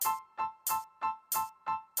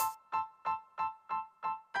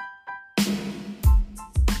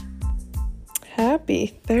Happy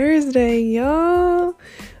Thursday, y'all.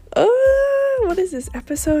 What is this,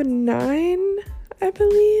 episode 9, I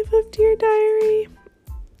believe, of Dear Diary?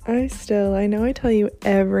 I know I tell you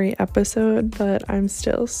every episode, but I'm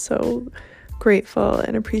still so grateful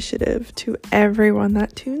and appreciative to everyone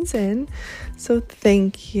that tunes in. So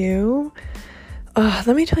thank you. Let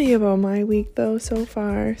me tell you about my week, though, so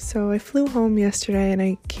far. So I flew home yesterday, and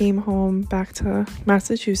I came home back to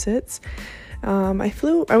Massachusetts.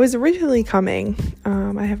 I was originally coming.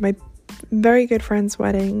 I have my very good friend's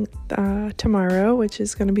wedding tomorrow, which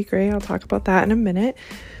is going to be great. I'll talk about that in a minute.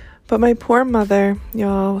 But my poor mother,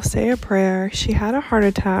 y'all, say a prayer. She had a heart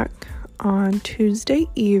attack on Tuesday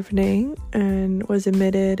evening and was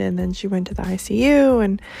admitted, and then she went to the ICU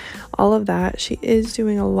and all of that. She is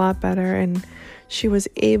doing a lot better, and she was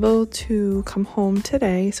able to come home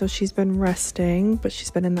today, so she's been resting, but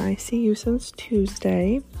she's been in the ICU since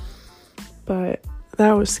Tuesday. But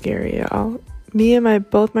that was scary, y'all. Me and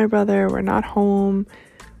both my brother were not home.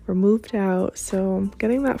 We're moved out, so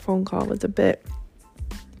getting that phone call was a bit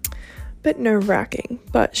nerve-wracking,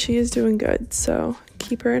 but she is doing good, so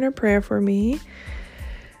keep her in her prayer for me.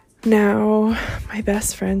 Now, my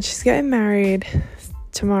best friend, she's getting married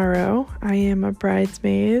tomorrow. I am a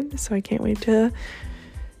bridesmaid, so I can't wait to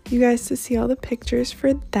you guys to see all the pictures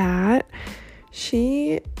for that.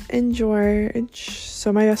 So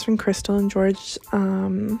my best friend Crystal and George,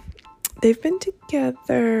 they've been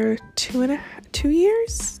together 2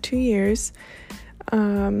 years.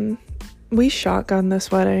 We shotgun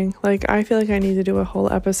this wedding. Like, I feel like I need to do a whole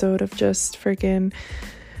episode of just freaking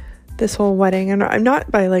this whole wedding. And I'm not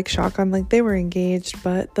by like shotgun, like they were engaged,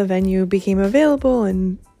 but the venue became available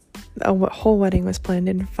and a whole wedding was planned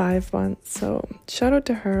in 5 months. So shout out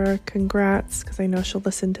to her, congrats, because I know she'll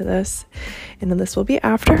listen to this, and then this will be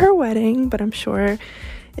after her wedding, but I'm sure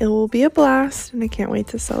it will be a blast, and I can't wait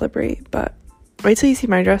to celebrate. But wait till you see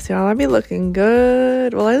my dress, y'all. I'll be looking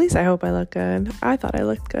good. Well, at least I hope I look good. I thought I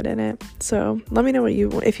looked good in it. So let me know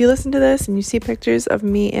if you listen to this and you see pictures of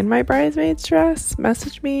me in my bridesmaid's dress,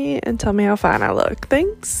 message me and tell me how fine I look.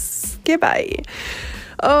 Thanks. Goodbye.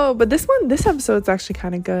 Oh, but this episode's actually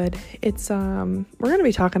kind of good. It's we're gonna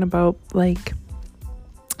be talking about like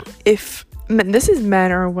if this is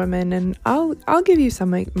men or women, and I'll give you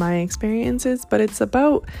some like my experiences, but it's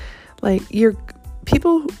about like your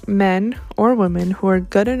people, men or women, who are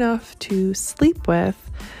good enough to sleep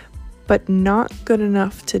with but not good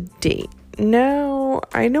enough to date. Now,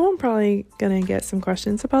 I know I'm probably gonna get some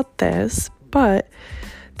questions about this, but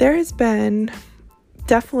there has been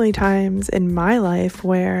definitely times in my life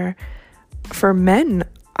where for men,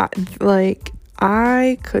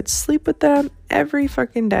 I could sleep with them every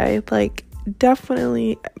fucking day. Like,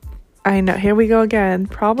 definitely, I know, here we go again,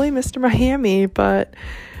 probably Mr. Miami, but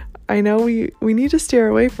I know we need to steer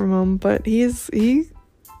away from him, but he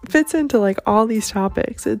fits into like all these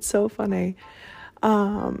topics. It's so funny.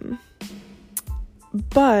 But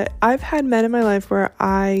I've had men in my life where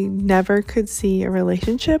I never could see a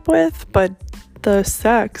relationship with, but the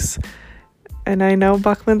sex, and I know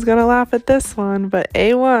Buckman's gonna laugh at this one, but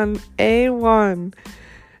A1, and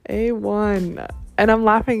I'm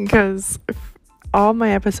laughing because all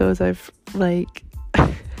my episodes I've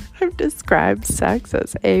described sex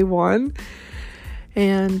as A1,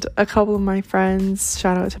 and a couple of my friends,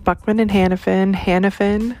 shout out to Buckman and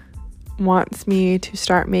Hannafin wants me to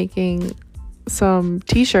start making some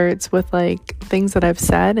t-shirts with like things that I've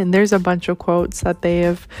said, and there's a bunch of quotes that they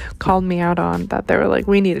have called me out on that they were like,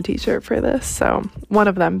 we need a t-shirt for this. So one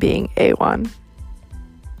of them being A1.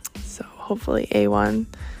 So hopefully A1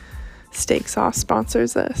 steak sauce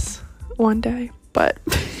sponsors this one day. But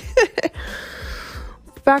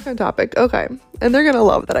back on topic. Okay, and they're gonna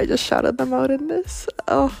love that I just shouted them out in this.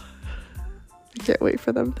 Oh, I can't wait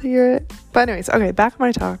for them to hear it. But anyways, okay, back on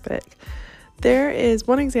my topic. There is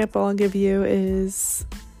one example I'll give you is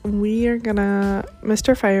Mr.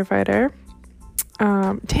 Firefighter.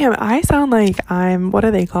 Damn, I sound like what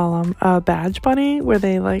do they call them? A badge bunny, where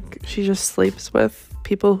she just sleeps with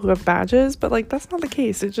people who have badges, but like that's not the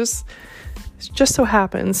case. It just so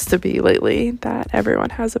happens to be lately that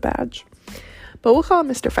everyone has a badge. But we'll call him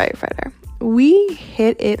Mr. Firefighter. We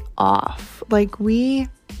hit it off. Like we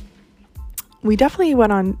definitely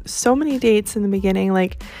went on so many dates in the beginning.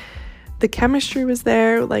 Like, the chemistry was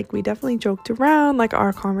there. Like, we definitely joked around. Like,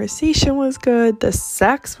 our conversation was good. The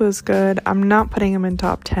sex was good. I'm not putting him in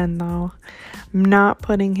top 10, though. I'm not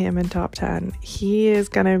putting him in top 10. He is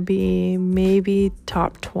gonna be maybe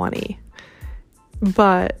top 20.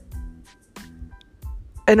 But,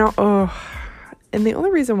 and the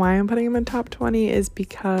only reason why I'm putting him in top 20 is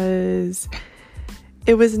because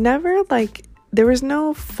it was never like there was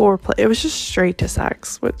no foreplay. It was just straight to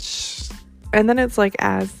sex, and then it's like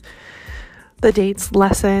as the dates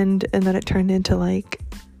lessened, and then it turned into like,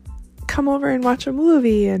 come over and watch a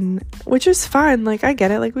movie, and which is fine. Like, I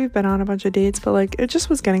get it. Like, we've been on a bunch of dates, but like, it just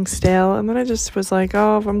was getting stale. And then I just was like,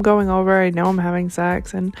 oh, if I'm going over, I know I'm having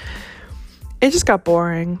sex, and it just got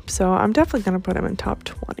boring. So I'm definitely gonna put him in top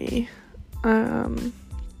 20.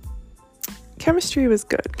 Chemistry was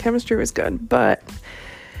good, but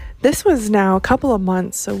this was now a couple of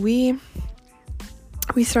months. So we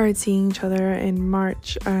started seeing each other in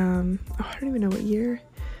March. I don't even know what year,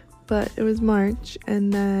 but it was March.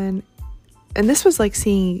 And this was like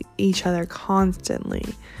seeing each other constantly,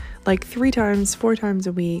 like 3 times, 4 times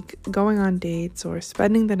a week, going on dates or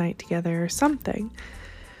spending the night together or something.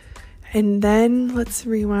 And then let's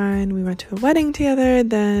rewind. We went to a wedding together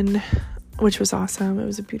which was awesome. It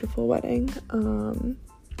was a beautiful wedding. And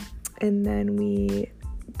then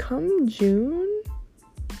come June,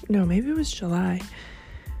 no, maybe it was July,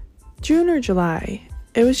 June or July,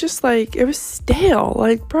 it was just like, it was stale.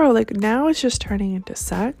 Like, bro, like now it's just turning into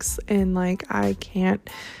sex, and like I can't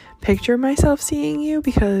picture myself seeing you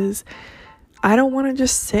because I don't want to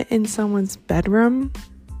just sit in someone's bedroom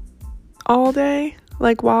all day,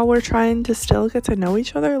 like while we're trying to still get to know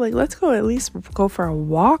each other. Like, let's at least go for a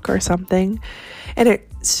walk or something. And it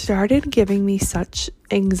started giving me such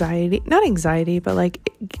not anxiety, but like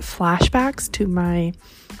flashbacks to my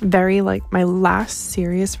my last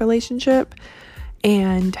serious relationship,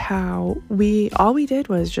 and how all we did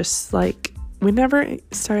was just like, we never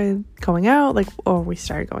started going out, like, or we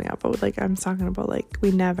started going out, but like, I'm talking about like,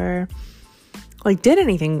 we never like did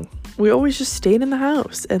anything. We always just stayed in the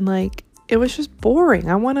house, and like, it was just boring.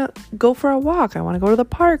 I want to go for a walk. I want to go to the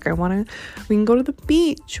park. We can go to the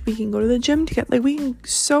beach. We can go to the gym together. Like, we can,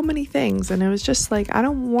 so many things. And it was just like, I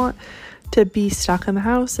don't want to be stuck in the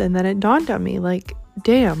house. And then it dawned on me, like,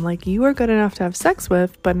 damn, like, you are good enough to have sex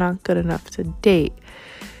with, but not good enough to date.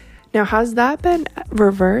 Now, has that been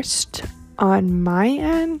reversed on my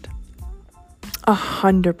end?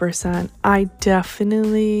 100%. I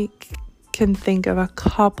definitely can think of a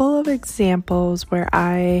couple of examples where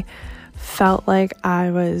I felt like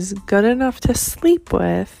I was good enough to sleep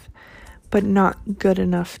with, but not good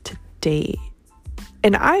enough to date.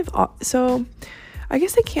 And so I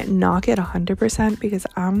guess I can't knock it 100% because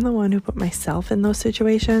I'm the one who put myself in those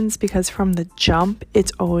situations, because from the jump,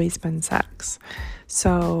 it's always been sex.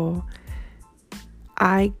 So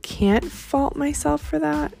I can't fault myself for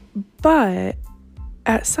that, but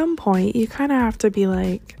at some point you kind of have to be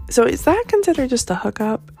like, so is that considered just a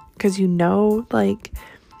hookup? Because like,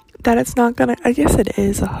 that it's not gonna, I guess it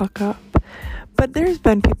is a hookup, but there's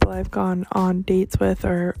been people I've gone on dates with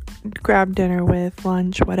or grabbed dinner with,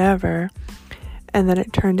 lunch, whatever, and then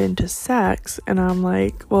it turned into sex, and I'm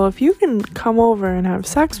like, well, if you can come over and have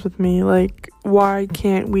sex with me, like, why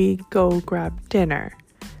can't we go grab dinner?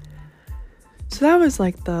 So that was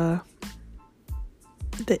like the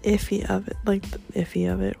iffy of it,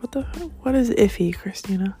 what is iffy,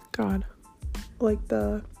 Christina? God, like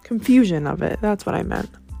the confusion of it, that's what I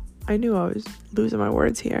meant. I knew I was losing my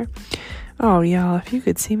words here. Oh, y'all, if you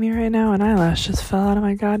could see me right now, an eyelash just fell out of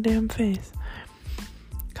my goddamn face.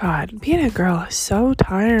 God, being a girl is so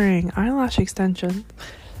tiring. Eyelash extension.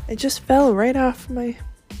 It just fell right off my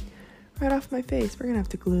face. We're gonna have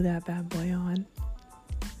to glue that bad boy on.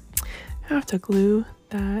 Have to glue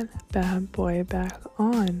that bad boy back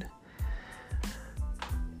on.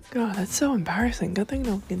 God, that's so embarrassing. Good thing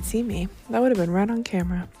no one can see me. That would have been right on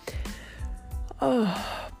camera.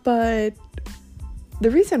 Oh, but the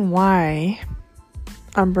reason why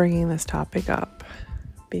I'm bringing this topic up,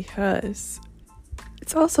 because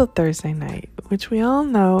it's also Thursday night, which we all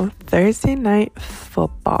know, Thursday night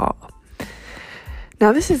football.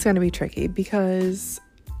 Now, this is going to be tricky because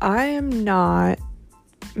I am not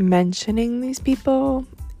mentioning these people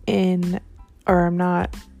or I'm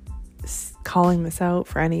not calling this out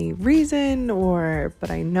for any reason, but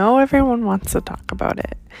I know everyone wants to talk about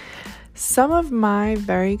it. Some of my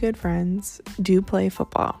very good friends do play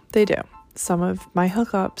football. They do. Some of my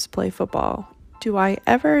hookups play football. Do I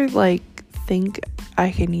ever think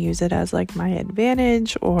I can use it as my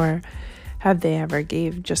advantage, or have they ever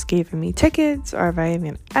given me tickets, or have I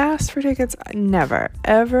even asked for tickets? Never,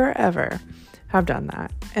 ever, ever have done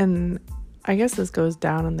that. And I guess this goes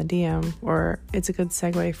down on the DM, or it's a good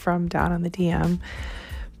segue from down on the DM.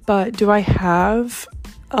 But do I have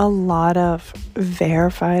a lot of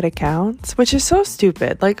verified accounts? Which is so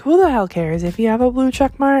stupid. Who the hell cares if you have a blue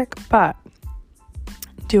check mark? But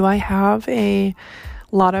do I have a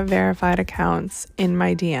lot of verified accounts in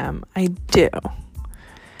my DM? I do.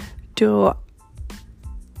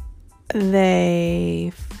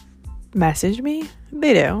 they message me?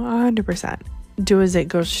 They do, 100%. Does it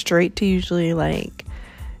go straight to usually like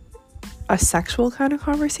a sexual kind of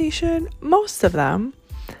conversation? Most of them.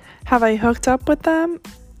 Have I hooked up with them?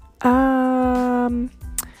 Out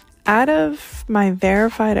of my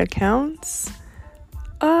verified accounts,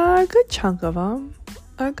 a good chunk of them.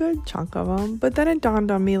 But then it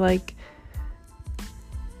dawned on me, like,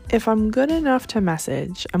 if I'm good enough to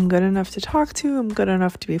message, I'm good enough to talk to, I'm good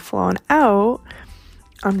enough to be flown out,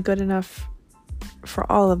 I'm good enough for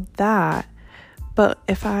all of that. But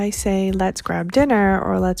if I say, let's grab dinner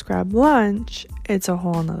or let's grab lunch, it's a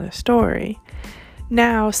whole nother story.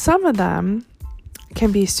 Now, some of them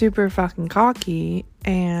can be super fucking cocky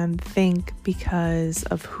and think because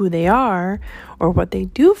of who they are or what they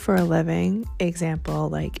do for a living, example,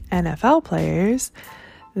 like NFL players,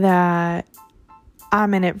 that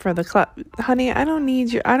I'm in it for the club. Honey, I don't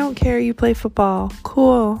need you. I don't care you play football.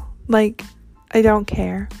 Cool. Like, I don't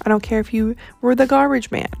care. I don't care if you were the garbage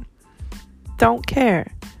man. Don't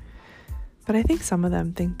care. But I think some of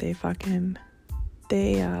them think they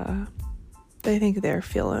think they're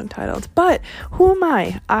feeling entitled. But who am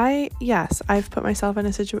I? I've put myself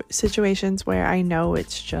in situations where I know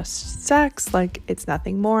it's just sex. Like, it's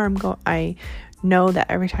nothing more. I know that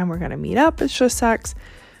every time we're going to meet up, it's just sex.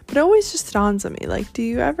 But it always just dawns on me. Like,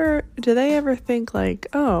 do they ever think like,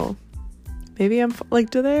 oh, maybe I'm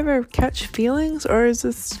like, do they ever catch feelings, or is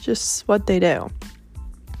this just what they do?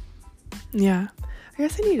 Yeah. I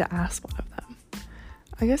guess I need to ask one of them.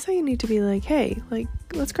 I guess I need to be like, hey, like,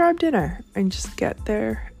 let's grab dinner and just get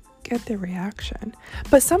their reaction.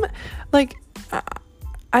 But some, like,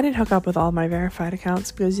 I didn't hook up with all my verified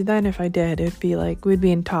accounts, because then if I did, it'd be like, we'd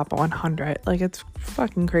be in top 100. Like, it's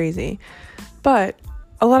fucking crazy. But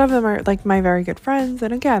a lot of them are like my very good friends.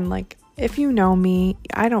 And again, like, if you know me,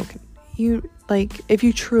 if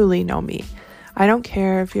you truly know me, I don't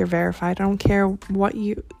care if you're verified. I don't care what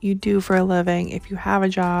you do for a living. If you have a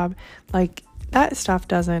job, like, that stuff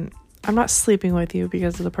I'm not sleeping with you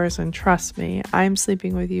because of the person. Trust me. I'm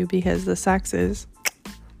sleeping with you because the sex is,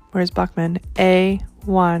 where's Buckman?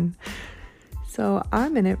 A1. So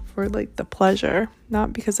I'm in it for, like, the pleasure,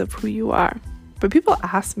 not because of who you are. But people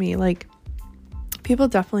ask me, like, people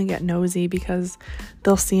definitely get nosy because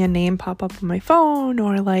they'll see a name pop up on my phone,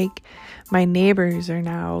 or like my neighbors are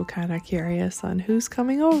now kind of curious on who's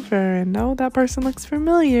coming over, and oh, that person looks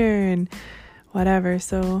familiar and whatever.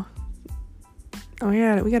 So we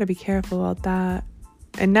got to be careful about that.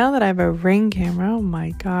 And now that I have a Ring camera, oh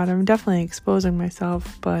my god, I'm definitely exposing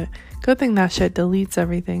myself. But good thing that shit deletes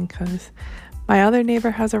everything, because my other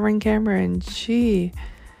neighbor has a Ring camera and she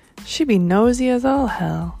be nosy as all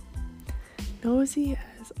hell. Nosy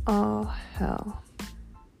as all hell.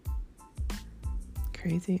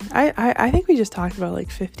 Crazy. I think we just talked about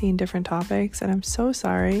like 15 different topics, and I'm so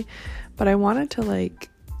sorry, but I wanted to like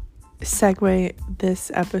segue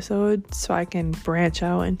this episode so I can branch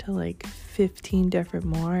out into like 15 different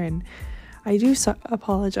more. And I do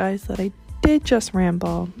apologize that I did just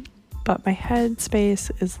ramble, but my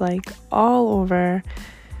headspace is like all over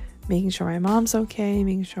making sure my mom's okay,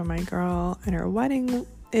 making sure my girl and her wedding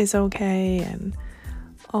is okay, and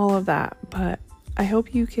all of that. But I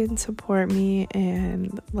hope you can support me,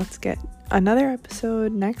 and let's get another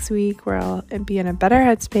episode next week where I'll be in a better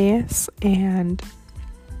headspace, and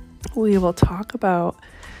we will talk about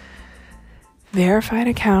verified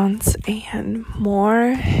accounts and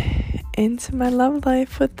more into my love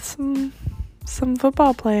life with some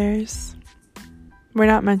football players. We're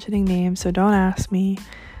not mentioning names, so don't ask me.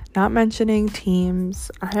 Not mentioning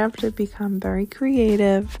teams. I have to become very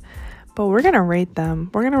creative, but we're going to rate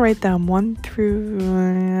them. We're going to rate them 1 through,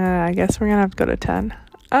 I guess we're going to have to go to 10.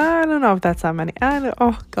 I don't know if that's that many.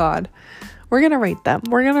 Oh, God. We're going to rate them.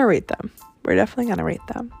 We're definitely going to rate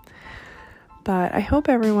them. But I hope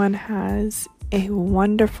everyone has a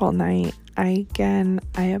wonderful night. I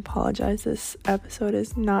apologize. This episode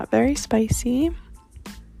is not very spicy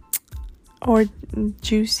or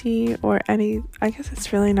juicy or any. I guess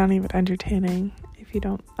it's really not even entertaining if you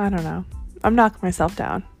don't. I don't know. I'm knocking myself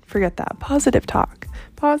down. Forget that. Positive talk,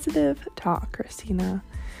 Christina.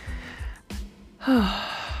 That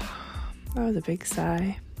was a big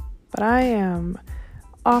sigh. But I am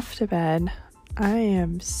off to bed. I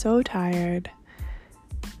am so tired,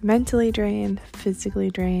 mentally drained, physically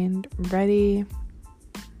drained, ready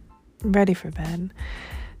for bed.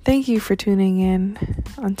 Thank you for tuning in.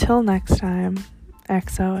 Until next time,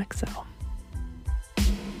 XOXO.